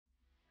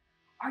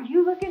Are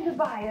you looking to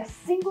buy a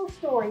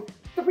single-story,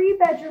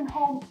 3-bedroom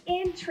home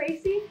in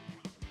Tracy?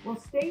 Well,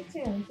 stay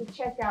tuned to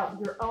check out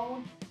your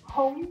own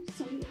home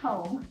sweet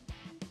home.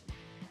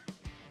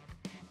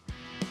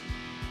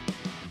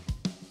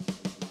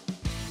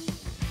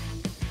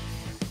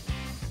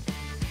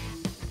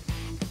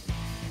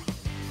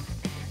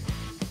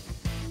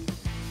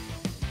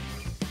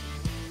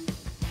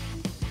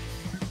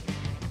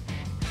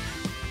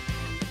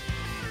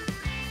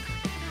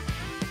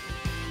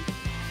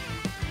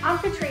 I'm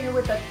Katrina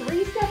with the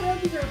 3-Step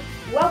Realty Group,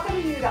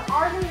 welcoming you to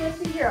our new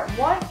listing here at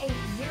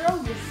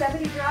 180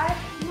 Yosemite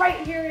Drive,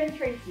 right here in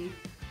Tracy.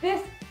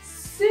 This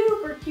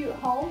super cute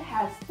home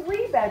has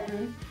 3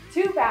 bedrooms,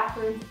 2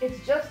 bathrooms.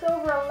 It's just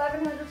over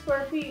 1,100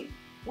 square feet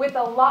with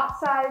a lot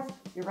size,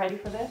 you ready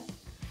for this?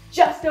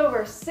 Just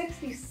over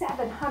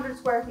 6,700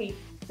 square feet.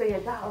 So you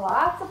got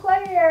lots of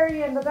play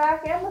area in the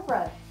back and the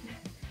front.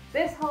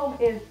 This home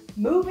is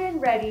move-in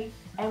ready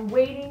and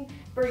waiting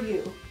for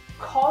you.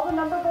 Call the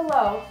number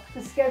below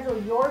to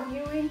schedule your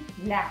viewing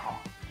now.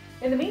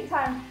 In the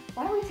meantime,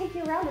 why don't we take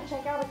you around to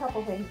check out a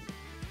couple things?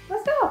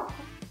 Let's go.